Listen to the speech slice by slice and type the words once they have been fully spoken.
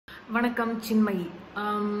வணக்கம் சின்மயி.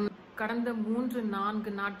 கடந்த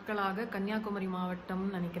 3-4 நாட்களாக கன்னியாகுமரி மாவட்டம்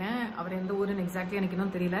நினைக்கிறேன். அவர் எந்த ஊருன்னு எக்ஸாக்ட்லி எனக்கு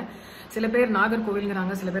இன்னும் தெரியல. சில பேர்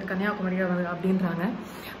நாகர்கோவில்ங்கிறாங்க, சில பேர் கன்னியாகுமரி அப்படின்றாங்க.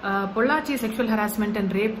 Pollachi sexual harassment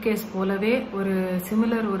and rape case போலவே ஒரு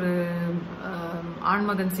சிமிலர் ஒரு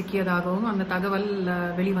ஆண்மகன் சிக்கியதாகவும் அந்த தகவல்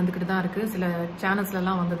வெளிவந்துக்கிட்டு தான் இருக்கு. சில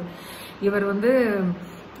சேனல்ஸ்லாம் வந்தது. இவர்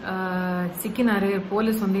சிக்கினாரு,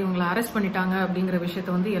 போலீஸ் இவங்களை அரெஸ்ட் பண்ணிட்டாங்க அப்படிங்கிற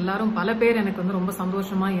விஷயத்த எல்லாரும் பல பேர் எனக்கு ரொம்ப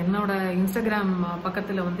சந்தோஷமா என்னோட இன்ஸ்டாகிராம்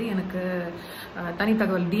பக்கத்துல எனக்கு தனி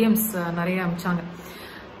தகவல் டிஎம்ஸ் நிறைய அனுப்பிச்சாங்க.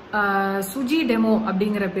 சுஜி டெமோ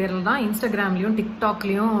அப்படிங்கிற பேர்ல தான் இன்ஸ்டாகிராம்லயும்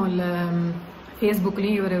டிக்டாக்லயும் இல்ல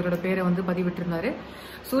ஃபேஸ்புக்லயும் இவரோட பேரை பதிவிட்டு இருந்தாரு.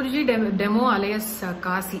 Suji demo alias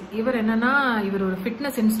Kashi. இவர் என்னன்னா, இவர் ஒரு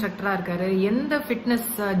ஃபிட்னஸ் இன்ஸ்ட்ரக்டரா இருக்காரு. எந்த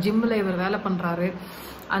ஃபிட்னஸ் ஜிம்ல இவர் வேலை பண்றாரு,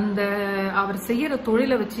 அந்த அவர் செய்யற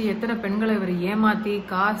தொழிலை வச்சு எத்தனை பெண்களை இவர் ஏமாத்தி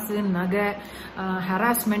காசு, நகை,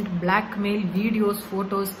 ஹராஸ்மெண்ட், பிளாக்மெயில், வீடியோஸ்,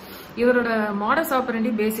 போட்டோஸ். இவரோட மாடஸ்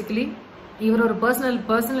ஆப்பரண்டி பேசிக்கலி இவர் ஒரு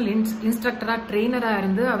பர்சனல் இன்ஸ்ட்ரக்டரா ட்ரெயினரா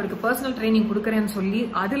இருந்து அவருக்கு பர்சனல் ட்ரைனிங் கொடுக்கறேன்னு சொல்லி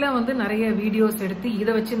அதுல நிறைய வீடியோஸ் எடுத்து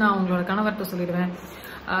இதை வச்சு நான் உங்களோட கணவர்கிட்ட சொல்லிடுவேன்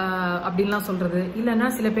அப்படின்லாம் சொல்றது. இல்லைன்னா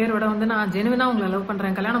சில பேரோட நான் ஜெனுவினா உங்களை லவ்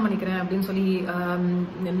பண்றேன், கல்யாணம் பண்ணிக்கிறேன் அப்படின்னு சொல்லி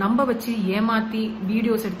நம்ப வச்சு ஏமாத்தி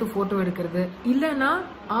வீடியோஸ் எடுத்து போட்டோ எடுக்கிறது. இல்லைன்னா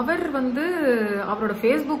அவர் அவரோட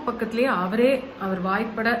ஃபேஸ்புக் பக்கத்திலேயே அவர்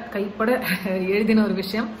வாய்ப்பட கைப்பட எழுதின ஒரு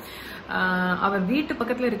விஷயம், அவர் வீட்டு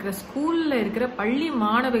பக்கத்துல இருக்கிற ஸ்கூல்ல இருக்கிற பள்ளி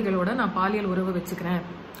மாணவிகளோட நான் பாலியல் உறவு வச்சுக்கிறேன்,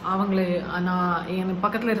 அவங்களை நான் என்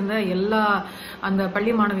பக்கத்துல இருந்த எல்லா அந்த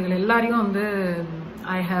பள்ளி மாணவிகள் எல்லாரையும்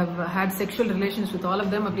I have had sexual relations with all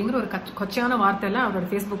of them அப்படிங்கிற ஒரு கொச்சையான வார்த்தையில அவரோட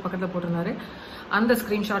ஃபேஸ்புக் பக்கத்துல போட்டிருந்தாரு. அந்த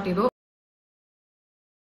ஸ்கிரீன்ஷாட் இதோ.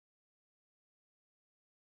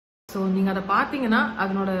 ஸோ நீங்க அதை பார்த்தீங்கன்னா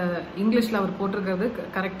அதனோட இங்கிலீஷ்ல அவர் போட்டிருக்கிறது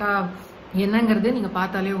கரெக்டா என்னங்கிறது நீங்க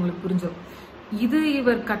பார்த்தாலே உங்களுக்கு புரிஞ்சிடும். இது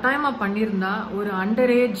இவர் கட்டாயமா பண்ணியிருந்தா ஒரு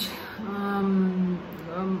அண்டர் ஏஜ்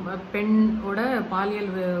பெண்ணோட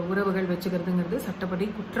பாலியல் உறவுகள் வச்சுக்கிறதுங்கிறது சட்டப்படி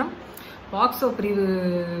குற்றம். பாக்ஸோ பிரிவு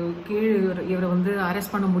கீழ் இவரை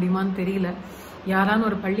அரெஸ்ட் பண்ண முடியுமான்னு தெரியல. யாரான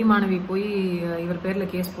ஒரு பள்ளி மாணவி போய் இவர் பேர்ல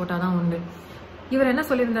கேஸ் போட்டாதான் உண்டு. இவர் என்ன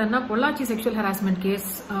சொல்லியிருந்தாருன்னா, பொள்ளாச்சி செக்ஷுவல் ஹராஸ்மெண்ட் கேஸ்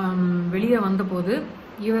வெளியே வந்த போது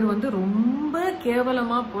இவர் ரொம்ப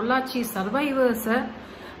கேவலமா பொள்ளாச்சி சர்வைவர்ஸை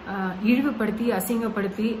இழிவுபடுத்தி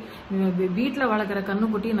அசிங்கப்படுத்தி வீட்டுல வளர்க்குற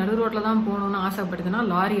கண்ணுக்குட்டி நடு ரோட்ல தான் போகணும்னு ஆசைப்படுதுன்னா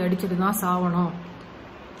லாரி அடிச்சுட்டு தான் சாவணும்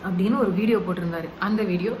அப்படின்னு ஒரு வீடியோ போட்டிருந்தாரு. அந்த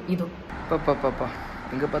வீடியோ இதோ. பாப்பா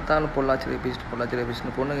எங்கே பார்த்தாலும் பொள்ளாச்சி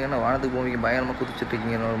ரேபிஸ்ட்னு பொண்ணுங்க என்ன வானத்துக்கு பூமிக்கு பயங்கரமாக குதிச்சுட்டு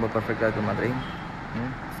இருக்கீங்க, ரொம்ப பர்ஃபெக்டாக இருக்கிற மாதிரி.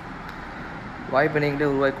 வாய்ப்பு நீங்களே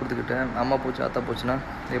உருவாக்கி கொடுத்துக்கிட்டேன். அம்மா போச்சு அத்தா போச்சுன்னா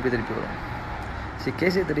எப்படி திருப்பி வரும்? சரி,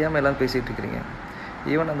 கேஸே தெரியாமல் எல்லோரும் பேசிகிட்டு இருக்கிறீங்க.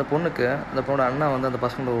 ஈவன் அந்த பொண்ணுக்கு அந்த பொண்ணோட அண்ணா அந்த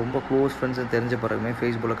பசங்களோட ரொம்ப க்ளோஸ் ஃப்ரெண்ட்ஸ் தெரிஞ்ச பிறகுமே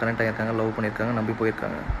ஃபேஸ்புக்கில் கனெக்ட் ஆகியிருக்காங்க, லவ் பண்ணியிருக்காங்க, நம்பி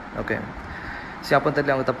போயிருக்காங்க. ஓகே, சரி, அப்போ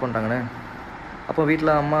தெரியல அவங்க தப்பு பண்ணிட்டாங்கண்ணே. அப்போ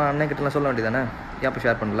வீட்டில் அம்மா அண்ணன் கிட்டலாம் சொல்ல வேண்டியதானே, ஏன் அப்போ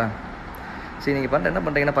ஷேர் பண்ணல? சரி, நீங்கள் என்ன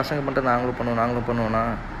பண்ணுறீங்கன்னா, பசங்க பண்ணுறது நாங்களும் பண்ணுவோம்னா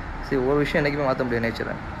சரி, ஒரு விஷயம் என்றைக்குமே மாற்ற முடியாது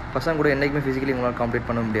நேச்சரை. பசங்க கூட என்றைக்குமே ஃபிசிக்கலி உங்களால் கம்ப்ளீட்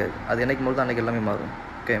பண்ண முடியாது. அது என்றைக்கு போது அன்றைக்கி எல்லாமே மாறும்.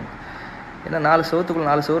 ஓகே, ஏன்னா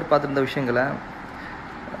 4 சவர் பார்த்துருந்த விஷயங்களை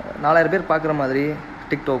 4000 பேர் பார்க்குற மாதிரி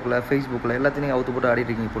டிக்டாக்ல, ஃபேஸ்புக்கில் எல்லாத்தையும் நீங்கள் அவுத்து போட்டு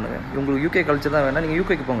ஆடிட்டு இருக்கீங்க பொண்ணுங்க. உங்களுக்கு யூகே கல்ச்சர் தான் வேணால் நீங்கள்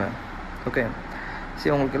யூகேக்கு போங்க. ஓகே,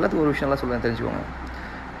 சரி, உங்களுக்கு எல்லாத்துக்கும் ஒரு விஷயம்லாம் சொல்லுவேன், தெரிஞ்சுக்கோங்க.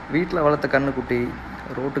 வீட்டில் வளர்த்த கண்ணுக்குட்டி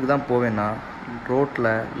ரோட்டுக்கு தான் போவேன்னா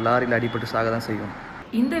ரோட்டில் லாரியில் அடிபட்டு சாக தான் செய்யும்.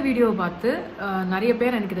 இந்த வீடியோவை பார்த்து நிறைய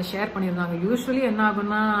பேர் எனக்கு இதை ஷேர் பண்ணியிருந்தாங்க. யூஸ்வலி என்ன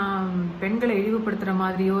ஆகும்னா, பெண்களை இழிவுபடுத்துகிற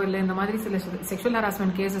மாதிரியோ இல்லை இந்த மாதிரி சில செக்ஷுவல்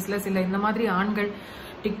ஹராஸ்மெண்ட் கேசஸ்ல சில இந்த மாதிரி ஆண்கள்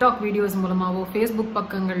டிக்டாக் வீடியோஸ் மூலமாவோ, ஃபேஸ்புக்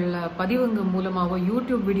பக்கங்கள் பதிவுங்க மூலமாவோ,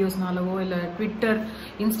 யூடியூப் வீடியோஸ்னாலவோ, இல்லை ட்விட்டர்,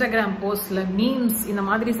 இன்ஸ்டாகிராம் போஸ்ட்ல மீம்ஸ் இந்த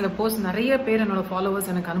மாதிரி சில போஸ்ட் நிறைய பேர் என்னோட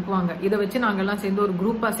ஃபாலோவர்ஸ் எனக்கு அனுப்புவாங்க. இதை வச்சு நாங்கெல்லாம் சேர்ந்து ஒரு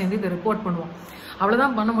குரூப்பாக சேர்ந்து இதை ரிப்போர்ட் பண்ணுவோம்.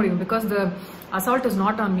 அவ்வளவுதான் பண்ண முடியும். Because the assault is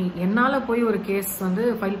not on me. என்னால போய் ஒரு கேஸ்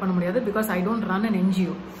ஃபைல் பண்ண முடியாது. Because I don't run an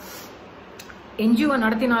NGO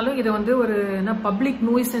நடத்தினாலும் இதை ஒரு பப்ளிக்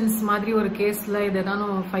நூய்சன்ஸ் மாதிரி ஒரு கேஸ்ல இதை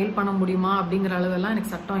ஏதாவது ஃபைல் பண்ண முடியுமா அப்படிங்கிற அளவெல்லாம்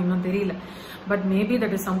எனக்கு சட்டம் இன்னும் தெரியல. But maybe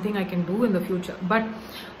that is something I can do in the future. But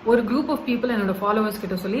ஒரு குரூப் ஆஃப் பீப்புள் என்னோட ஃபாலோவர்ஸ்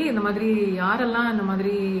கிட்ட சொல்லி இந்த மாதிரி யாரெல்லாம் இந்த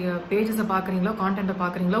மாதிரி பேஜஸை பாக்குறீங்களோ, கான்டென்ட்டை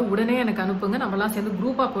பாக்குறீங்களோ உடனே எனக்கு அனுப்புங்க, நம்மலாம் சேர்ந்து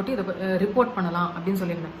குரூப்பா போட்டு இதை ரிப்போர்ட் பண்ணலாம் அப்படின்னு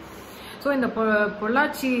சொல்லியிருந்தேன். ஸோ இந்த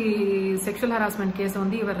பொள்ளாச்சி செக்ஷுவல் ஹராஸ்மெண்ட்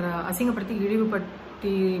கேஸை இவர் அசிங்கப்படுத்தி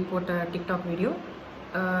இழிவுபடுத்தி போட்ட டிக்டாக் வீடியோ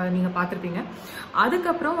நீங்க பார்த்துருப்பீங்க.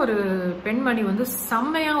 அதுக்கப்புறம் ஒரு பெண்மணி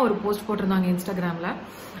செம்மையா ஒரு போஸ்ட் போட்டிருந்தாங்க இன்ஸ்டாகிராம்ல.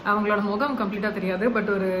 அவங்களோட முகம் கம்ப்ளீட்டா தெரியாது, பட்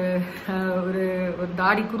ஒரு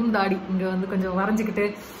தாடி, குறுந்தாடி இங்க கொஞ்சம் வரைஞ்சுக்கிட்டு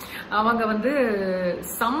அவங்க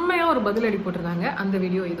செம்மையா ஒரு பதிலடி போட்டிருந்தாங்க. அந்த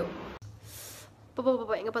வீடியோ இதோ.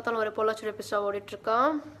 பாப்பா எங்கே பார்த்தாலும் ஒரு பொள்ளாச்சி எபிசோட்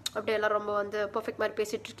ஓடிட்டுருக்கான். அப்படியே எல்லாம் ரொம்ப பர்ஃபெக்ட் மாதிரி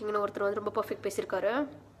பேசிகிட்டு இருக்கீங்கன்னு ஒருத்தர் ரொம்ப பர்ஃபெக்ட் பேசியிருக்காரு.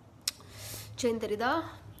 செயின் தெரியுதா?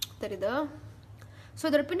 ஸோ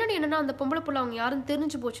இதோட பின்னாடி என்னென்னா அந்த பொம்பளை புள்ள அவங்க யாரும்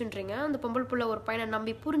தெரிஞ்சு போச்சுன்றீங்க. அந்த பொம்பளை புள்ள ஒரு பையனை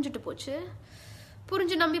நம்பி புரிஞ்சுட்டு போச்சு.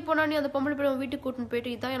 புரிஞ்சு நம்பி போனானே அந்த பொம்பளை பிள்ளை வீட்டுக்கு கூட்டின்னு போயிட்டு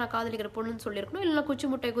இதான் நான் காதலிக்கிற பொண்ணுன்னு சொல்லியிருக்கணும். இல்லைனா குச்சி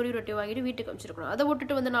முட்டை குறி ரொட்டி வாங்கிட்டு வீட்டுக்கு அமைச்சிருக்கணும். அதை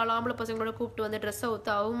விட்டுட்டு வந்து 4 ஆம்பளை பசங்களோட கூப்பிட்டு வந்து ட்ரெஸ்ஸை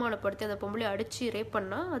ஊற்று அவமானப்படுத்தி அந்த பொம்பளை அடித்து ரேப்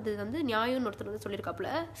பண்ணால் அது வந்து நியாயம்னு ஒருத்தர் வந்து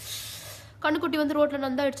சொல்லியிருக்காப்புல. கண்ணுக்குட்டி வந்து ரோட்டில்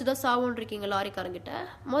நந்தா அடிச்சு தான் சாவோன்னு இருக்கீங்க லாரிக்காரங்கிட்ட.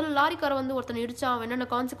 முதல்ல லாரிக்காரை வந்து ஒருத்தனை இடிச்சா அவன் என்னென்ன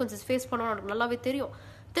கான்சிக்வன்சஸ் ஃபேஸ் பண்ணுவான்னு எனக்கு நல்லாவே தெரியும்.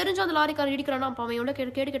 தெரிஞ்சு அந்த லாரிக்காரன் இடிக்கிறான்னா அப்போ அவன் எவ்வளோ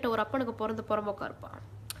கேடு கேட்ட ஒரு அப்பனுக்கு புறம்போக்கா இருப்பான்.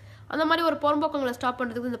 அந்த மாதிரி ஒரு புறம்போக்கங்களை ஸ்டாப்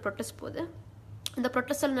பண்ணுறதுக்கு இந்த ப்ரொட்டஸ்ட் போகுது. இந்த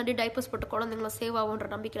ப்ரொட்டஸ்டில் நிறைய டைப்பர்ஸ் போட்டு குழந்தைங்களாம் சேவ் ஆகுன்ற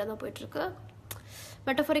நம்பிக்கையில் தான் போயிட்டுருக்கு.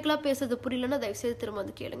 மெட்டஃபரிக்கலாக பேசுறது புரியலன்னா தயவுசெய்து திரும்ப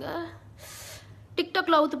வந்து கேளுங்க.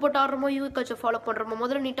 டிக்டாக்ல அவுத்து போட்டு ஆடுறமோ யூகல்ச்சர் ஃபாலோ பண்ணுறமோ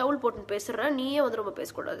முதல்ல நீ டவுல் போட்டுன்னு பேசுகிற, நீயே வந்து ரொம்ப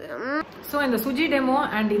பேசக்கூடாது. ஸோ இந்த சுஜி டெமோ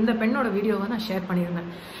அண்ட் இந்த பெண்ணோட வீடியோவை நான் ஷேர்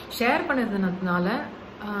பண்ணியிருந்தேன். ஷேர் பண்ணியிருந்ததுனால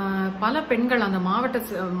பல பெண்கள் அந்த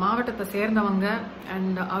மாவட்டத்தை சேர்ந்தவங்க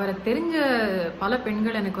அண்ட் அவரை தெரிஞ்ச பல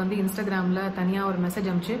பெண்கள் எனக்கு வந்து இன்ஸ்டாகிராமில் தனியாக ஒரு மெசேஜ்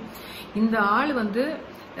அனுப்பிச்சு, இந்த ஆள் வந்து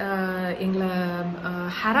எங்களை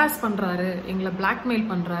ஹராஸ் பண்ணுறாரு, எங்களை பிளாக்மெயில்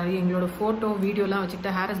பண்ணுறாரு, எங்களோட ஃபோட்டோ வீடியோலாம்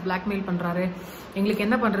வச்சுக்கிட்டு ஹராஸ் பிளாக்மெயில் பண்ணுறாரு, எங்களுக்கு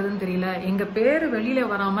என்ன பண்ணுறதுன்னு தெரியல, எங்கள் பேர்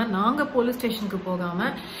வெளியில் வராமல் நாங்கள் போலீஸ் ஸ்டேஷனுக்கு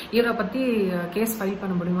போகாமல் இவரை பற்றி கேஸ் ஃபைல்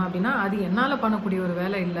பண்ண முடியுமா அப்படின்னா அது என்னால் பண்ணக்கூடிய ஒரு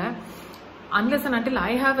வேலை இல்லை. unless and until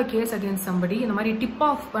I have a case against somebody, இந்த மாதிரி டிப்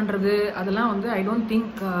ஆஃப் பண்றது அதெல்லாம் வந்து ஐ டோன்ட்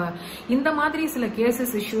திங்க் இந்த மாதிரி சில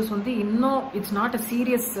கேசஸ் இஷ்யூஸ் வந்து இன்னும் இட்ஸ் நாட் அ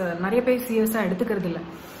சீரியஸ், நிறைய பேர் சீரியஸா எடுத்துக்கிறது இல்லை.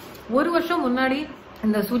 ஒரு வருஷம் முன்னாடி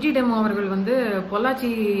இந்த சுஜி டெமோ அவர்கள் வந்து பொள்ளாச்சி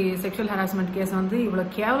செக்ஷுவல் ஹராஸ்மெண்ட் கேஸ் வந்து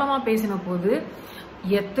இவ்வளவு கேவலமா பேசின போது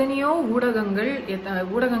எத்தனையோ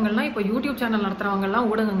ஊடகங்கள்னா இப்போ யூடியூப் சேனல் நடத்துறவங்க எல்லாம்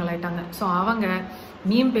ஊடகங்கள் ஆயிட்டாங்க. ஸோ அவங்க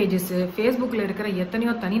மீம் பேஜஸ், ஃபேஸ்புக்கில் இருக்கிற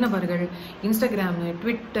எத்தனையோ தனிநபர்கள், இன்ஸ்டாகிராமு,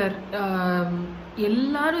 ட்விட்டர்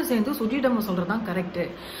எல்லாரும் சேர்ந்து சுஜி டெமோ சொல்றதுதான் கரெக்ட்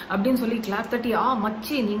அப்படின்னு சொல்லி கிளாப் தட்டி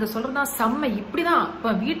மச்சி நீங்க சொல்றதுதான் செம்ம, இப்படிதான்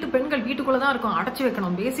இப்போ வீட்டு பெண்கள் வீட்டுக்குள்ளதான் இருக்கும், அடைச்சி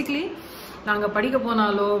வைக்கணும். பேசிக்கலி நாங்க படிக்க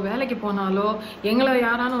போனாலோ வேலைக்கு போனாலோ எங்களை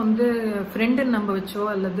யாராலும் வந்து ஃப்ரெண்டுன்னு நம்ப வச்சோ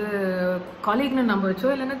அல்லது காலீக்னு நம்ப வச்சோ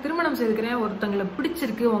இல்லைன்னா திருமணம் செய்துக்கிறேன் ஒருத்தங்களை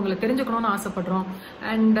பிடிச்சிருக்கு உங்களை தெரிஞ்சுக்கணும்னு ஆசைப்படுறோம்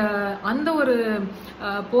அண்ட் அந்த ஒரு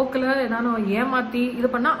போக்கில் ஏதானும் ஏமாத்தி இது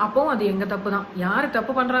பண்ணா அப்பவும் அது எங்க தப்பு தான். யாரு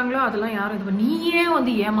தப்பு பண்றாங்களோ அதெல்லாம் யாரும் இது நீ ஏன்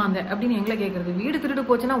வந்து ஏமாந்த அப்படின்னு எங்களை கேட்கறது. வீடு திருடு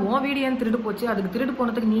போச்சுன்னா உன் வீடு ஏன் திருடு போச்சு, அதுக்கு திருடு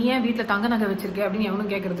போனதுக்கு நீ ஏன் வீட்டுல தங்க நகை வச்சிருக்க அப்படின்னு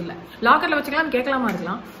எவனும் கேட்கறது இல்லை. லாக்கர்ல வச்சுக்கலாம் கேட்கலாமா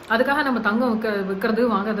இருக்கலாம், அதுக்காக நம்ம தங்கம்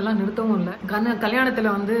விற்கிறது வாங்கறதெல்லாம் நிறுத்தவும் இல்லை.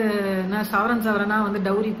 கல்யாணத்துல வந்து சவரனா வந்து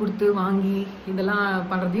டவுரி கொடுத்து வாங்கி இதெல்லாம்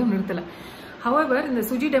பண்றதையும் நிறுத்தல. ஹவவர் இந்த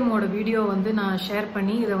சுஜி டெமோட வீடியோ வந்து நான் ஷேர்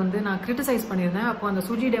பண்ணி இதை வந்து நான் கிரிட்டிசைஸ் பண்ணியிருந்தேன். அப்போ அந்த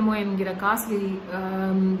சுஜி டெமோ என்கிற காசு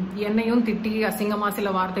என்னையும் திட்டி அசிங்கமா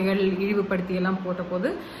சில வார்த்தைகள் இழிவுபடுத்தி எல்லாம் போட்ட போது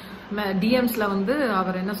டிஎம்ஸ்ல வந்து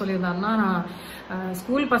அவர் என்ன சொல்லியிருந்தாருன்னா, நான்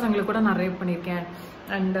ஸ்கூல் பசங்களை கூட நான் ரேப் பண்ணியிருக்கேன்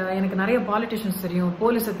அண்ட் எனக்கு நிறைய பாலிட்டிஷியன்ஸ் தெரியும்,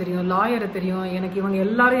 போலீஸை தெரியும், லாயரை தெரியும், எனக்கு இவங்க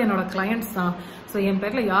எல்லாரும் என்னோட கிளையண்ட்ஸ் தான், ஸோ என்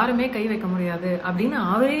பேர்ல யாருமே கை வைக்க முடியாது அப்படின்னு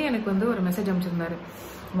அவரே எனக்கு வந்து ஒரு மெசேஜ் அனுப்பிச்சிருந்தாரு.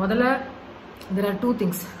 முதல்ல there are 2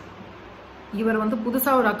 things. இவர் வந்து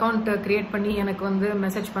புதுசா ஒரு அக்கௌண்ட் கிரியேட் பண்ணி எனக்கு வந்து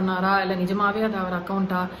மெசேஜ் பண்ணாரா இல்லை நிஜமாவே அது அவர்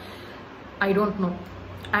அக்கௌண்டா ஐ டோன்ட் நோ.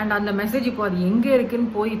 அண்ட் அந்த மெசேஜ் இப்போ அது எங்க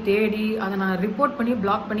இருக்குன்னு போய் தேடி அதை நான் ரிப்போர்ட் பண்ணி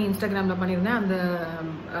பிளாக் பண்ணி இன்ஸ்டாகிராம்ல பண்ணியிருந்தேன்.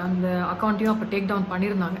 அந்த அக்கௌண்ட்டையும் அப்போ டேக் டவுன்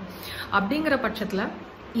பண்ணியிருந்தாங்க. அப்படிங்கிற பட்சத்தில்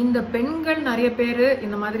இந்த பெண்கள் நிறைய பேர்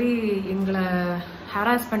இந்த மாதிரி எங்களை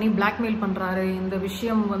ஹராஸ் பண்ணி பிளாக்மெயில் பண்றாரு, இந்த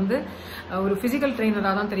விஷயம் வந்து ஒரு பிசிக்கல்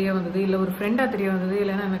ட்ரெயினராக தான் தெரிய வந்தது, இல்லை ஒரு ஃப்ரெண்டா தெரிய வந்தது,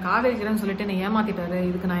 இல்லைன்னா எனக்கு காதலிக்கிறேன்னு சொல்லிட்டு என்னை ஏமாத்திட்டாரு,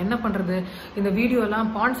 இதுக்கு நான் என்ன பண்றது, இந்த வீடியோ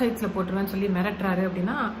எல்லாம் பான் சைட்ஸ்ல போட்டுருவேன்னு சொல்லி மிரட்டுறாரு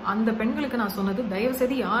அப்படின்னா அந்த பெண்களுக்கு நான் சொன்னது, தயவு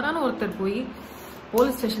செய்து யாரான ஒருத்தர் போய்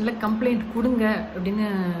போலீஸ் ஸ்டேஷன்ல கம்ப்ளைண்ட் கொடுங்க அப்படின்னு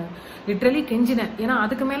லிட்டரலி கெஞ்சினேன். ஏன்னா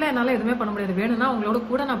அதுக்கு மேல என்னால எதுவுமே பண்ண முடியாது. வேணும்னா உங்களோட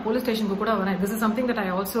கூட நான் போலீஸ் ஸ்டேஷனுக்கு கூட வரேன். This is something that I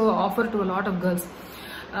also offer to a lot of girls.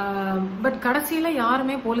 But கடைசியில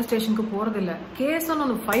யாருமே போலீஸ் ஸ்டேஷனுக்கு போறது இல்லை. கேஸ்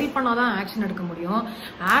ஒன்று ஃபைல் பண்ணாதான் ஆக்ஷன் எடுக்க முடியும்,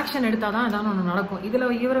 ஆக்ஷன் எடுத்தாதான் ஏதாவது ஒன்று நடக்கும். இதுல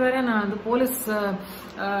இவர் வேற நான் அந்த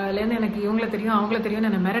போலீஸ்லேருந்து எனக்கு இவங்கள தெரியும் அவங்கள தெரியும்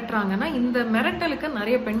என்ன மிரட்டுறாங்கன்னா, இந்த மிரட்டலுக்கு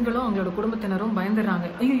நிறைய பெண்களும் அவங்களோட குடும்பத்தினரும் பயந்துடுறாங்க.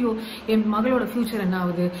 ஐயோ என் மகளோட ஃபியூச்சர் என்ன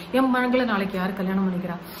ஆகுது, என் மகளை நாளைக்கு யார் கல்யாணம்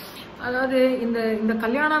பண்ணிக்கிறா, அதாவது இந்த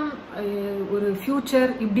கல்யாணம் ஒரு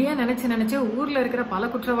ஃபியூச்சர் இப்படியே நினைச்சு ஊர்ல இருக்கிற பல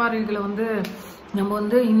குற்றவாளிகளை வந்து நம்ம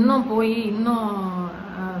வந்து இன்னும் போய் இன்னும்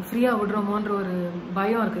ஃப்ரீயா விடுறோமோன்ற ஒரு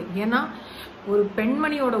பயம் இருக்கு. ஏன்னா ஒரு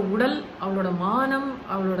பெண்மணியோட உடல், அவளோட மானம்,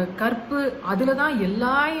 அவளோட கற்பு, அதுலதான்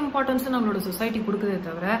எல்லா இம்பார்ட்டன்ஸும் நம்மளோட சொசைட்டி கொடுக்குதே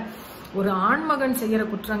தவிர ஒரு ஆண்மகன் செய்யற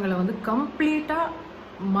குற்றங்களை வந்து கம்ப்ளீட்டா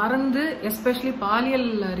மறந்து, எஸ்பெஷலி பாலியல்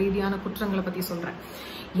ரீதியான குற்றங்களை பத்தி சொல்றேன்,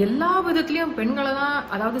 எல்லா விதத்திலயும் பெண்களை தான்,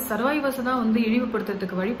 அதாவது சர்வைவர்ஸ் தான் வந்து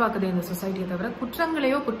இழிவுபடுத்துறதுக்கு வழி பார்க்குது இந்த சொசைட்டியை தவிர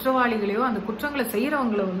குற்றங்களையோ குற்றவாளிகளையோ அந்த குற்றங்களை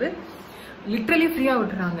செய்யறவங்களை வந்து லிட்ரலி ஃப்ரீயா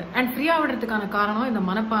விட்டுறாங்க. அண்ட் ஃப்ரீயா விடுறதுக்கான காரணம் இந்த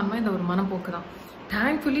மனப்பான்மை, இந்த ஒரு மனப்போக்கு தான்.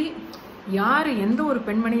 தேங்க்ஃபுல்லி யார் எந்த ஒரு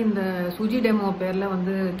பெண்மணி இந்த சுஜி டெமோ பேர்ல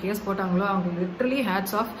வந்து கேஸ் போட்டாங்களோ அவங்க லிட்டரலி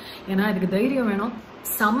ஹேட்ஸ் ஆஃப். ஏன்னா இதுக்கு தைரியம் வேணும்.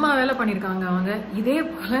 செம்ம வேலை பண்ணியிருக்காங்க அவங்க. இதே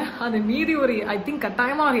போல அது மீறி ஒரு ஐ திங்க்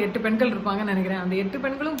கட்டாயமா ஒரு 8 பெண்கள் இருப்பாங்கன்னு நினைக்கிறேன். அந்த 8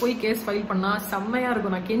 பெண்களும் போய் கேஸ் ஃபைல் பண்ணா செம்மையா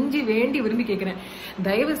இருக்கும். நான் கெஞ்சி வேண்டி விரும்பி கேட்கிறேன்,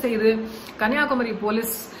 தயவு செய்து கன்னியாகுமரி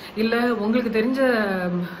போலீஸ் இல்ல உங்களுக்கு தெரிஞ்ச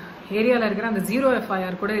ஏரியாவில் இருக்கிற அந்த 0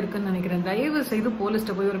 FIR கூட இருக்குன்னு நினைக்கிறேன். தயவு செய்து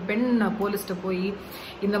போலீஸ்ட்ட போய், ஒரு பெண் போலீஸ்ட்ட போய்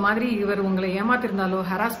இந்த மாதிரி இவர் உங்களை ஏமாத்திருந்தாலோ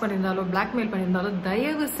ஹராஸ் பண்ணியிருந்தாலோ பிளாக்மெயில் பண்ணியிருந்தாலோ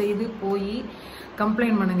தயவு செய்து போய்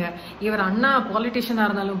கம்ப்ளைண்ட் பண்ணுங்க. இவர் அண்ணா பாலிட்டிஷியனா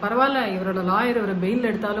இருந்தாலும் பரவாயில்ல, இவரோட லாயர் இவரை பெயில்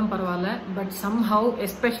எடுத்தாலும் பரவாயில்ல, பட் சம்ஹவ்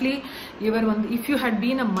எஸ்பெஷலி இவர் வந்து if you had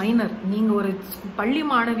been a minor, நீங்க ஒரு பள்ளி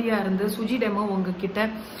மாணவியா இருந்து சுஜி டெமோ உங்ககிட்ட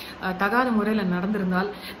தகாத முறையில்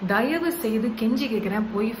நடந்திருந்தால் தயவு செய்து கெஞ்சி கேட்கிறேன்,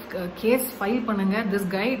 போய் கேஸ் ஃபைல் பண்ணுங்க.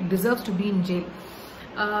 This guy deserves to be in jail.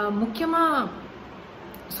 முக்கியமா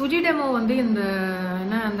சுஜி டெமோ வந்து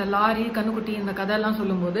இந்த லாரி கண்ணுக்குட்டி இந்த கதையெல்லாம்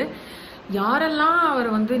சொல்லும்போது யாரெல்லாம் அவர்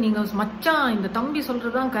வந்து நீங்க மச்சான் இந்த தம்பி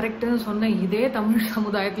சொல்றதுதான் கரெக்ட்னு சொன்ன இதே தமிழ்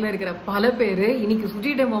சமுதாயத்துல இருக்கிற பல பேரு இன்னைக்கு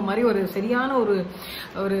சுஜி டெமோ மாதிரி ஒரு சரியான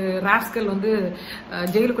ஒரு ராஸ்கல் வந்து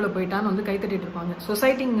ஜெயிலுக்குள்ள போயிட்டான்னு வந்து கைத்தட்டிட்டு இருப்பாங்க.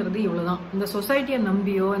 சொசைட்டிங்கிறது இவ்வளவுதான். இந்த சொசைட்டியை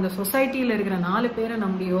நம்பியோ இந்த சொசைட்டியில இருக்கிற 4 பேரை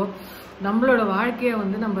நம்பியோ நம்மளோட வாழ்க்கையை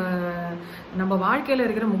வந்து நம்ம வாழ்க்கையில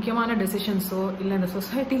இருக்கிற முக்கியமான டெசிஷன்ஸோ இல்ல இந்த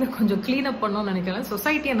சொசைட்டில கொஞ்சம் கிளீன் அப் பண்ணணும்னு நினைக்கிறேன்.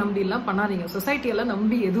 சொசைட்டியை நம்பி எல்லாம் பண்ணாதீங்க. சொசைட்டியெல்லாம்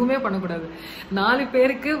நம்பி எதுவுமே பண்ணக்கூடாது. 4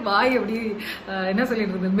 பேருக்கு வாய் அப்படி என்ன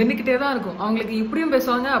சொல்லிட்டு இருக்கு மின்னுக்கிட்டே தான் இருக்கும். அவங்களுக்கு இப்படியும்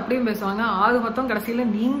பேசுவாங்க அப்படியும் பேசுவாங்க. ஆக மொத்தம் கடைசியில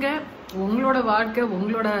நீங்க உங்களோட வாழ்க்கை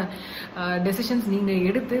உங்களோட டெசிஷன்ஸ் நீங்க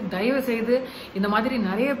எடுத்து தயவு செய்து இந்த மாதிரி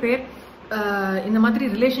நிறைய பேர் இந்த மாதிரி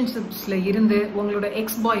ரிலேஷன்ஷிப்ஸ்ல இருந்து உங்களோட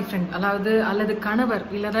எக்ஸ் பாய் ஃப்ரெண்ட் அல்லது கணவர்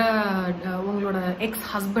இல்லத உங்களோட எக்ஸ்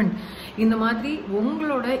ஹஸ்பண்ட் இந்த மாதிரி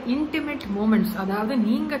உங்களோட இன்டிமேட் மூமெண்ட்ஸ், அதாவது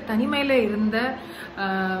நீங்க தனிமையில இருந்த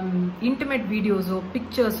இன்டிமேட் வீடியோஸோ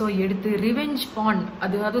பிக்சர்ஸோ எடுத்து ரிவெஞ்ச் பான்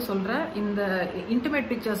அதாவது சொல்ற இந்த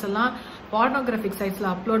இன்டிமேட் பிக்சர்ஸ் எல்லாம் பார்னோகிராஃபிக்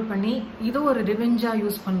சைட்ஸ்ல அப்லோட் பண்ணி இது ஒரு ரிவெஞ்சா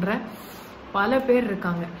யூஸ் பண்ற பல பேர்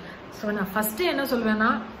இருக்காங்க. ஸோ நான் ஃபர்ஸ்ட் என்ன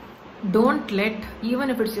சொல்வேன்னா, don't let, even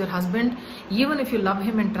if it's your husband, even if you love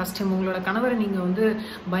him and trust him, உங்களோட கணவரை நீங்க வந்து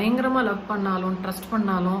பயங்கரமா லவ் பண்ணாலும் ட்ரஸ்ட்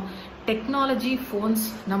பண்ணாலும் டெக்னாலஜி ஃபோன்ஸ்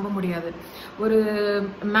நம்ப முடியாது. ஒரு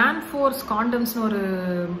மேன் ஃபோர்ஸ் காண்டம்ஸ்னு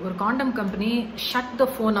ஒரு காண்டம் கம்பெனி ஷட் த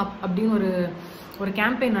ஃபோன் அப் அப்படின்னு ஒரு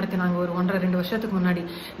கேம்பெயின் நடத்தினாங்க ஒரு 1.5-2 வருஷத்துக்கு முன்னாடி.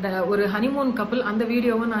 ஒரு ஹனிமூன் கப்புள், அந்த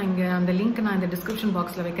வீடியோவும் நான் இங்க அந்த லிங்க் நான் இந்த டிஸ்கிரிப்ஷன்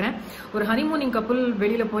பாக்ஸ்ல வைக்கிறேன். ஒரு ஹனிமூனிங் கப்புள்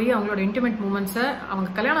வெளியில போய் அவங்களோட இன்டிமேட் மூமெண்ட்ஸை,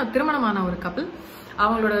 அவங்க திருமணமான ஒரு கப்புள்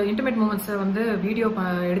அவங்களோட இன்டிமேட் மூமெண்ட்ஸை வந்து வீடியோ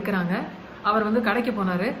எடுக்கிறாங்க. அவர் வந்து கடைக்கு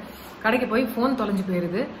போனாரு. கடைக்கு போய் ஃபோன் தொலைஞ்சு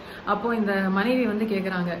போயிருது. அப்போ இந்த மனைவி வந்து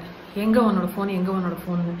கேட்குறாங்க, எங்க உன்னோட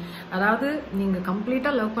ஃபோன். அதாவது நீங்க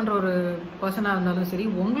கம்ப்ளீட்டா லவ் பண்ற ஒரு பர்சனா இருந்தாலும் சரி,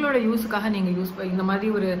 உங்களோட யூஸுக்காக நீங்க இந்த மாதிரி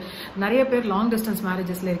ஒரு நிறைய பேர் லாங் டிஸ்டன்ஸ்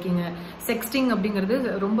மேரேஜஸ்ல இருக்கீங்க. செக்ஸ்டிங் அப்படிங்கிறது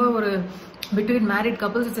ரொம்ப ஒரு between married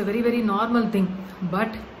couples it's a very very normal thing.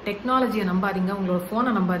 But டெக்னாலஜியை நம்பாதீங்க, உங்களோட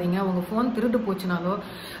ஃபோனை நம்பாதீங்க. உங்க ஃபோன் திருட்டு போச்சுனாலோ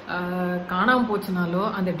காணாமல் போச்சுனாலோ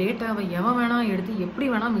அந்த டேட்டாவை எவன் வேணா எடுத்து எப்படி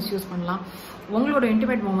வேணா மிஸ்யூஸ் பண்ணலாம். உங்களோட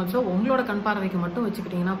இன்டிமேட் மூமெண்ட்ஸோ உங்களோட கண் பார்வைக்கு மட்டும்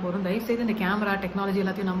வச்சுக்கிட்டீங்கன்னா போதும். தயவுசெய்து இந்த கேமரா டெக்னாலஜி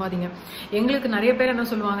எல்லாத்தையும் நம்பாதீங்க. எங்களுக்கு நிறைய பேர் என்ன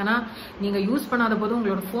சொல்லுவாங்கன்னா, நீங்க யூஸ் பண்ணாத போதும்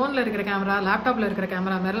உங்களோட போன்ல இருக்கிற கேமரா லேப்டாப்ல இருக்கிற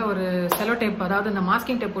கேமரா மேல ஒரு செலோ டேப், அதாவது இந்த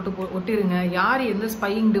மாஸ்கிங் டேப் போட்டு ஒட்டிருங்க. யார் எந்த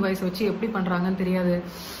ஸ்பையிங் டிவைஸ் வச்சு எப்படி பண்றாங்கன்னு தெரியாது.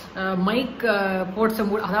 மைக் போட்ஸ்,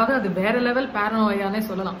 அதாவது அது வேற லெவல் பேரனோயானே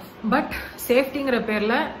சொல்லலாம். பட் சேஃப்டிங்கிற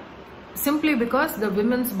பேர்ல simply because the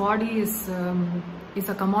women's body is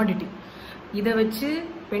a commodity, இதை வச்சு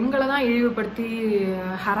பெண்களை தான் இழிவுபடுத்தி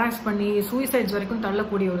ஹராஸ் பண்ணி சூசைட்ஸ் வரைக்கும்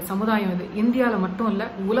தள்ளக்கூடிய ஒரு சமுதாயம் இது. இந்தியாவில் மட்டும் இல்ல,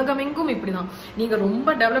 உலகமெங்கும் இப்படிதான். நீங்க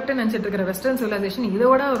ரொம்ப டெவலப்டு நினைச்சிட்டு இருக்கிற வெஸ்டர்ன் சிவிலைசேஷன்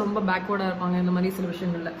இதோட ரொம்ப பேக்வர்டா இருப்பாங்க இந்த மாதிரி சில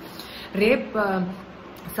விஷயங்கள்ல. ரேப்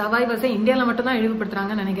சர்வைவர்ஸை இந்தியாவில் மட்டும் தான்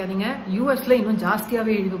இழிவுபடுத்துறாங்கன்னு நினைக்காதீங்க. யூஎஸ்ல இன்னும்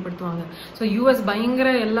ஜாஸ்தியாவே இழிவுபடுத்துவாங்க. ஸோ யூஎஸ் பயங்கர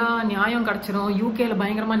எல்லா நியாயம் கிடைச்சிரும், யூகேல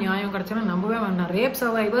பயங்கரமா நியாயம் கிடைச்சிரும் நம்பவே வேண்டாம். ரேப்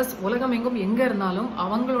சர்வைவர்ஸ் உலகம் எங்கும் எங்க இருந்தாலும்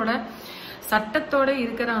அவங்களோட சட்டத்தோட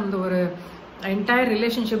இருக்கிற அந்த ஒரு entire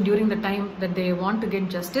relationship during the time that they want to get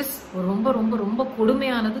justice ரொம்ப ரொம்ப ரொம்ப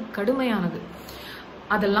கொடுமையானது, கடுமையானது.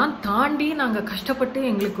 அதெல்லாம் தாண்டி நாங்க கஷ்டப்பட்டு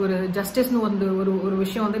எங்களுக்கு ஒரு ஜஸ்டிஸ்னு வந்து ஒரு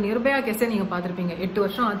விஷயம் வந்து நிர்பயா கேஸே நீங்க பார்த்திருப்பீங்க. 8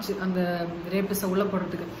 வருஷம் ஆச்சு அந்த ரேபிஸை உள்ள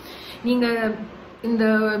போடுறதுக்கு. நீங்க இந்த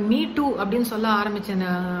மீ டூ அப்படின்னு சொல்ல ஆரம்பிச்ச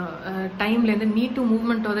டைம்ல இருந்து மீ டூ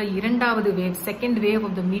மூவ்மெண்டோட 2வது wave, second wave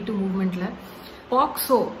of the me two மூவ்மெண்ட்ல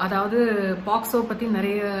பாக்ஸோ, அதாவது பாக்ஸோ பத்தி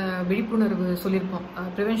நிறைய விழிப்புணர்வு சொல்லியிருப்போம்.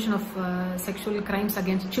 Prevention of sexual crimes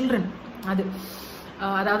against children,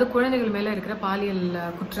 அதாவது குழந்தைகள் மேல இருக்கிற பாலியல்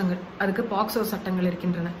குற்றங்கள், அதுக்கு பாக்ஸோ சட்டங்கள்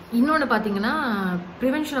இருக்கின்றன. இன்னொன்னு பாத்தீங்கன்னா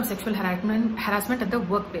prevention of sexual harassment at the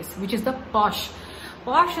work place, which is the bash.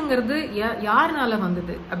 பாஷ்ங்கிறது யாருனால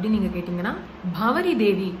வந்தது அப்படின்னு நீங்க கேட்டீங்கன்னா, பவரி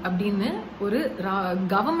தேவி அப்படின்னு ஒரு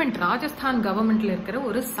கவர்மெண்ட், ராஜஸ்தான் கவர்மெண்ட்ல இருக்கிற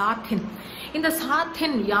ஒரு சாத்தின். இந்த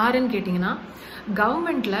சாத்தின் யாருன்னு கேட்டீங்கன்னா,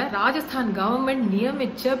 கவர்மெண்ட்ல ராஜஸ்தான் கவர்மெண்ட்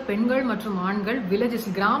நியமிச்ச பெண்கள் மற்றும் ஆண்கள் வில்லேஜஸ்,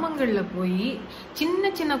 கிராமங்கள்ல போய்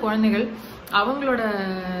சின்ன சின்ன குழந்தைகள் அவங்களோட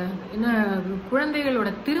குழந்தைகளோட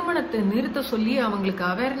திருமணத்தை நிறுத்த சொல்லி அவங்களுக்கு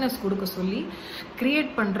அவேர்னஸ் கொடுக்க சொல்லி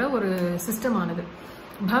கிரியேட் பண்ற ஒரு சிஸ்டம் ஆனது.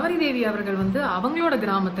 பவரி தேவி அவர்கள் அவங்களோட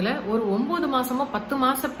கிராமத்துல ஒரு 9 மாசமோ 10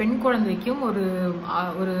 மாச பெண் குழந்தைக்கும்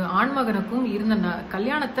ஒரு ஆண்மகனுக்கும் இருந்த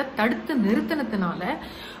கல்யாணத்தை தடுத்து நிறுத்தினதுனால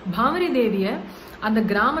பவரி தேவிய அந்த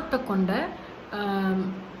கிராமத்தை கொண்ட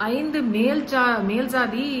 5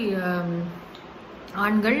 மேல்ஜாதி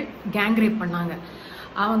ஆண்கள் கேங்ரேப் பண்ணாங்க.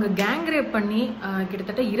 அவங்க கேங்ரேப் பண்ணி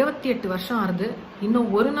கிட்டத்தட்ட 28 வருஷம் ஆறுது. இன்னும்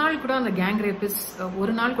ஒரு நாள் கூட அந்த கேங்ரேபிஸ்ட்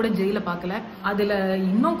ஒரு நாள் கூட ஜெயில பார்க்கல. அதுல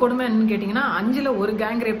இன்னும் கொடுமை என்னன்னு கேட்டீங்கன்னா, 5ல் ஒரு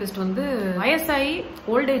கேங்ரேபிஸ்ட் வயசாகி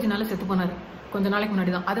ஓல்டேஜ்னால செத்து போனாரு கொஞ்ச நாளைக்கு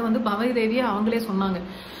முன்னாடிதான். அதை பவரி தேவியை அவங்களே சொன்னாங்க.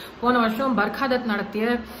 போன வருஷம் பர்காதத்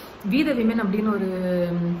நடத்திய வீத விமென் அப்படின்னு ஒரு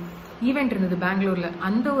ஈவெண்ட் இருந்தது பெங்களூர்ல.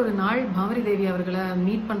 அந்த ஒரு நாள் பவரி தேவி அவர்களை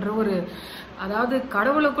மீட் பண்ற ஒரு, அதாவது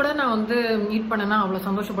கடவுளை கூட நான் மீட் பண்ணனா அவ்வளவு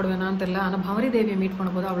சந்தோஷப்படுவேனான்னு தெரியல. ஆனா பவரி தேவியை மீட் பண்ண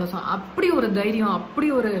போது அவ்வளவு அப்படி ஒரு தைரியம், அப்படி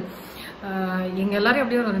ஒரு எங்க எல்லாரையும்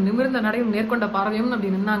அப்படியே ஒரு நிமிர்ந்த நடையும் நேர்கொண்ட பார்வையும்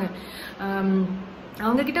அப்படி நின்னாங்க.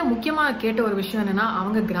 அவங்க கிட்ட முக்கியமா கேட்ட ஒரு விஷயம் என்னன்னா,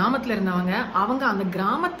 அவங்க கிராமத்துல இருந்தவங்க, அவங்க அந்த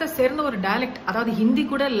கிராமத்தை சேர்ந்த ஒரு டயலெக்ட், அதாவது ஹிந்தி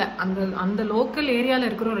கூட இல்ல, அந்த லோக்கல் ஏரியால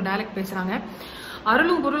இருக்கிற ஒரு டயலெக்ட் பேசுறாங்க.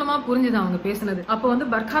 அருளும் பொருளுமா புரிஞ்சுது அவங்க பேசுனது. அப்போ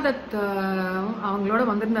பர்காதத் அவங்களோட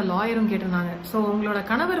வந்திருந்த லாயரும் கேட்டிருந்தாங்க, ஸோ உங்களோட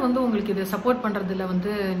கணவர் உங்களுக்கு இதை சப்போர்ட் பண்றதுல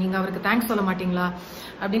நீங்க அவருக்கு தேங்க்ஸ் சொல்ல மாட்டீங்களா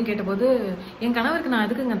அப்படின்னு கேட்டபோது, என் கணவருக்கு நான்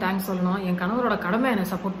எதுக்குங்க தேங்க்ஸ் சொல்லணும், என் கணவரோட கடமை என்னை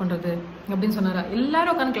சப்போர்ட் பண்றது அப்படின்னு சொன்னாரு.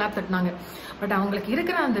 எல்லாரும் உட்காந்து கிளாப் தட்டினாங்க. பட் அவங்களுக்கு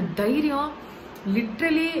இருக்கிற அந்த தைரியம்,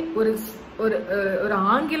 லிட்ரலி ஒரு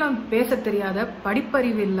ஆங்கிலம் பேச தெரியாத,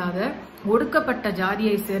 படிப்பறிவு இல்லாத, ஒடுக்கப்பட்ட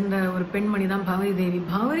ஜாதியை சேர்ந்த ஒரு பெண்மணி தான் பவரி தேவி.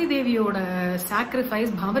 பவரி தேவியோட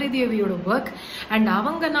சாக்ரிஃபைஸ், பவரி தேவியோட ஒர்க் அண்ட்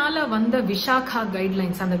அவங்கனால வந்த விஷாகா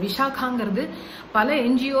கைட்லைன்ஸ். அந்த விஷாகாங்கிறது பல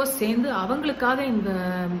என்ஜிஓ சேர்ந்து அவங்களுக்காக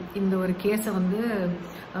இந்த ஒரு கேஸை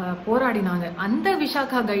போராடினாங்க. அந்த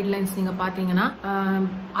விஷாகா கைட்லைன்ஸ் நீங்க பாத்தீங்கன்னா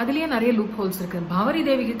அதுலயே நிறைய லூப் ஹோல்ஸ் இருக்கு. பவரி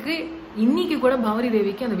தேவிக்கு இன்னைக்கு கூட பவரி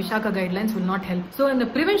தேவிக்கு அந்த Vishaka guidelines will not help. So இந்த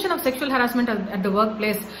prevention of sexual harassment at the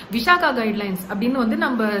workplace, Vishaka guidelines அப்படின்னு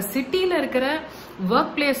நம்ம சிட்டில இருக்கிற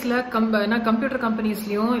ஒர்க் பிளேஸ்ல கம்ப்யூட்டர்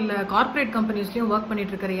கம்பெனிஸ்லயும் இல்ல கார்பரேட் கம்பெனிஸ்லயும் ஒர்க்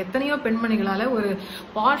பண்ணிட்டு இருக்கிற எத்தனையோ பெண்மணிகளால ஒரு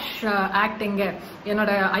பாஷ் ஆக்ட் எங்க,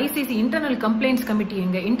 என்னோட ஐசிசி இன்டர்னல் கம்ப்ளைண்ட்ஸ் கமிட்டி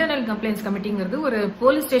எங்க, இன்டர்னல் கம்ப்ளைண்ட்ஸ் கமிட்டிங்கிறது ஒரு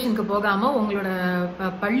போலீஸ் ஸ்டேஷனுக்கு போகாம உங்களோட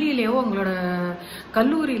பள்ளியிலயோ உங்களோட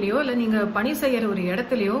கல்லூரியிலயோ இல்ல நீங்க பணி செய்யற ஒரு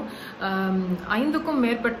இடத்துலயோ 5க்கும்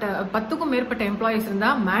மேற்பட்ட 10க்கும் மேற்பட்ட எம்ப்ளாயிஸ்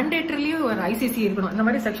இருந்தா மேண்டேட்டரிலி ஒரு ஐசிசி இருக்கணும். இந்த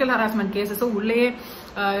மாதிரி செக்ஷுவல் ஹராஸ்மெண்ட் கேசஸோ உள்ளே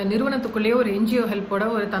நிறுவனத்துக்குள்ளேயே ஒரு என்ஜிஓ ஹெல்ப்போட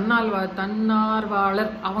ஒரு தன்னார்வலர்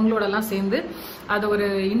அவங்களோட எல்லாம் சேர்ந்து அதை ஒரு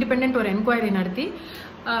இண்டிபெண்டன்ட் ஒரு என்கொயரி நடத்தி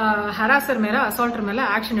ஹராசர் மேல அசால்ட்டர் மேல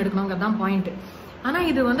ஆக்ஷன் எடுக்கணுங்கிறதான் பாயிண்ட். ஆனா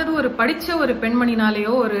இது ஒரு படிச்ச ஒரு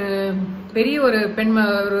பெண்மணினாலேயோ ஒரு பெரிய ஒரு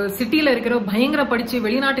ஒரு சிட்டியில இருக்கிற பயங்கர படிச்சு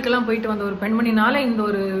வெளிநாட்டுக்கெல்லாம் போயிட்டு வந்த ஒரு பெண்மணினால இந்த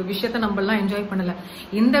ஒரு விஷயத்த நம்ம எல்லாம் என்ஜாய் பண்ணல.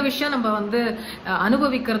 இந்த விஷயம் நம்ம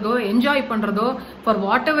அனுபவிக்கிறதோ என்ஜாய் பண்றதோ for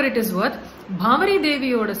what ever it is வர்த், பவரி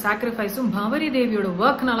தேவியோட சாக்ரிஃபைஸும் பவரி தேவியோட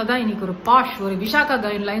ஒர்க்னாலதான் இன்னைக்கு ஒரு பாஷ் ஒரு விஷாகா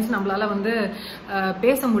கைட்லைன்ஸ் நம்மளால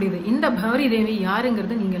பேச முடியுது. இந்த பவரி தேவி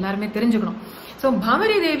யாருங்கிறது நீங்க எல்லாருமே தெரிஞ்சுக்கணும். சோ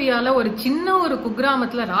பவரி தேவியால ஒரு சின்ன ஒரு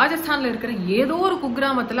குக்கிராமத்துல, ராஜஸ்தான்ல இருக்கிற ஏதோ ஒரு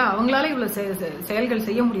குக்கிராமத்துல அவங்களால இவ்வளவு செயல்கள்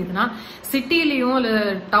செய்ய முடியுதுன்னா, சிட்டிலயும் இல்ல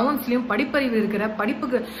டவுன்ஸ்லயும் படிப்பறிவு இருக்கிற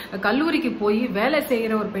படிப்புக்கு கல்லூரிக்கு போய் வேலை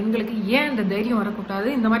செய்யற ஒரு பெண்களுக்கு ஏன் இந்த தைரியம் வரக்கூடாது?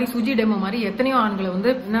 இந்த மாதிரி சுஜி டெமோ மாதிரி எத்தனையோ ஆண்களை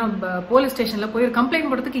போலீஸ் ஸ்டேஷன்ல போய் ஒரு கம்ப்ளைண்ட்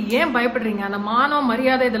போடுறதுக்கு ஏன் பயப்படுறீங்க? அந்த மானம்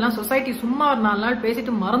மரியாதை இதெல்லாம் சொசைட்டி சும்மா ஒரு 4 நாள்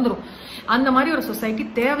பேசிட்டு மறந்துடும். அந்த மாதிரி ஒரு சொசைட்டி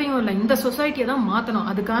தேவையும் இல்லை. இந்த சொசைட்டியை தான் மாத்தணும்.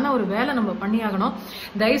 அதுக்கான ஒரு வேலை நம்ம பண்ணியாகணும்.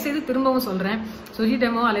 தயவுசெய்து திரும்பவும் சொல்றேன், சுஜி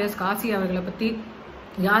டெமோ alias காசி அவர்களை பத்தி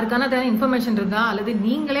யாருக்கான இன்ஃபர்மேஷன் இருந்தா அல்லது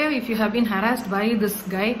நீங்களே if you have been harassed by this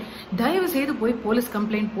guy, தயவு செய்து போய் போலீஸ்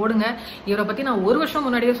கம்ப்ளைண்ட் போடுங்க. இவரை பத்தி நான் 1 வருஷம்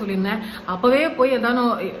முன்னாடியே சொல்லியிருந்தேன். அப்பவே போய்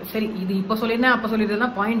ஏதானும் சரி இது இப்ப சொல்லியிருந்தேன் அப்ப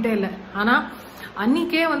சொல்லியிருந்தேன் பாயிண்டே இல்லை. ஆனா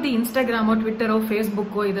அன்னைக்கே இன்ஸ்டாகிராமோ ட்விட்டரோ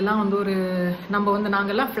ஃபேஸ்புக்கோ இதெல்லாம் ஒரு நம்ம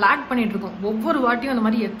நாங்கெல்லாம் ஃபிளாக் பண்ணிட்டு இருக்கோம். ஒவ்வொரு வாட்டியும் அந்த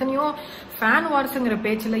மாதிரி எத்தனையோ ஃபேன் வார்ஸ்ங்கிற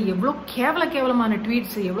பேச்சுல எவ்வளவு கேவலமான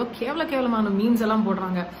ட்வீட்ஸ், எவ்வளவு கேவலமான மீம்ஸ் எல்லாம்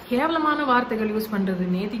போடுறாங்க. கேவலமான வார்த்தைகள் யூஸ் பண்றது.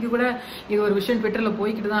 நேத்திக்கு கூட இது ஒரு விஷயம் ட்விட்டர்ல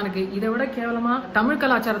போய்கிட்டு தான் இருக்கு. இதை விட கேவலமா தமிழ்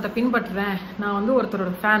கலாச்சாரத்தை பின்பற்றுறேன், நான்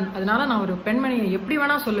ஒருத்தரோட ஃபேன், அதனால நான் ஒரு பெண்மணியை எப்படி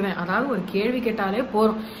வேணா சொல்லுவேன், அதாவது ஒரு கேள்வி கேட்டாலே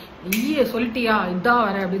போறோம், ஐயே சொல்லிட்டியா இதான்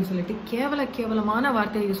வர அப்படின்னு சொல்லிட்டு கேவலமான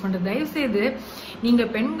வார்த்தையை யூஸ் பண்றது. தயவு செய்து நீங்க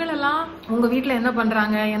பெண்கள் எல்லாம் உங்க வீட்டுல என்ன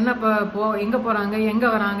பண்றாங்க, என்ன எங்க போறாங்க, எங்க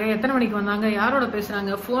வராங்க, எத்தனை மணிக்கு வந்தாங்க, யாரோட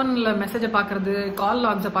பேசுறாங்க, போன்ல மெசேஜ பாக்குறது, கால்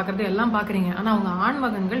லாக்ஸ பாக்குறது எல்லாம் பாக்குறீங்க. ஆனா அவங்க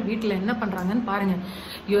ஆண்மகன்கள் வீட்டுல என்ன பண்றாங்கன்னு பாருங்க.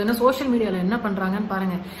 என்ன சோசியல் மீடியால என்ன பண்றாங்கன்னு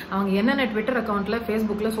பாருங்க. அவங்க என்னென்ன ட்விட்டர் அக்கௌண்ட்ல,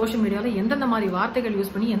 ஃபேஸ்புக்ல, சோசியல் மீடியால எந்தெந்த மாதிரி வார்த்தைகள்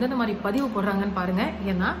யூஸ் பண்ணி எந்தெந்த மாதிரி பதிவு போடுறாங்கன்னு பாருங்க.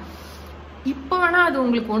 ஏன்னா இப்ப வேணா அது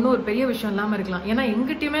உங்களுக்கு ஒன்னும் ஒரு பெரிய விஷயம் இல்லாம இருக்கலாம். ஏன்னா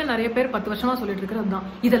எங்கிட்டயுமே நிறைய பேர் 10 வருஷமா சொல்லிட்டு இருக்கிறது தான்,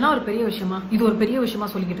 இதெல்லாம் ஒரு பெரிய விஷயமா, இது ஒரு பெரிய விஷயமா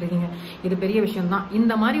சொல்லிக்கிட்டு இருக்கீங்க, இது பெரிய விஷயம் தான்.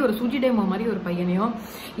 இந்த மாதிரி ஒரு சுஜி டேமோ மாதிரி ஒரு பையனையோ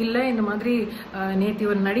இல்ல இந்த மாதிரி நேத்தி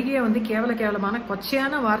ஒரு நடிகையை வந்து கேவலமான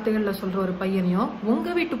கொச்சையான வார்த்தைகள்ல சொல்ற ஒரு பையனையோ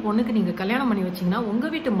உங்க வீட்டு பொண்ணுக்கு நீங்க கல்யாணம் பண்ணி வச்சீங்கன்னா உங்க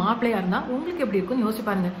வீட்டு மாப்பிள்ளையா இருந்தா உங்களுக்கு எப்படி இருக்கும்னு யோசிச்சு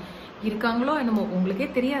பாருங்க. இருக்காங்களோ என்னமோ உங்களுக்கே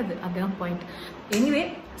தெரியாது. அதுதான் பாயிண்ட். எனிவே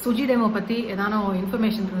சுஜி டேமோ பத்தி ஏதான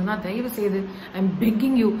இன்ஃபர்மேஷன் இருந்தா தயவு செய்து I am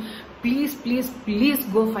begging you, please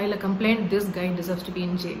go file a complaint. This guy deserves to be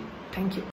in jail. Thank you.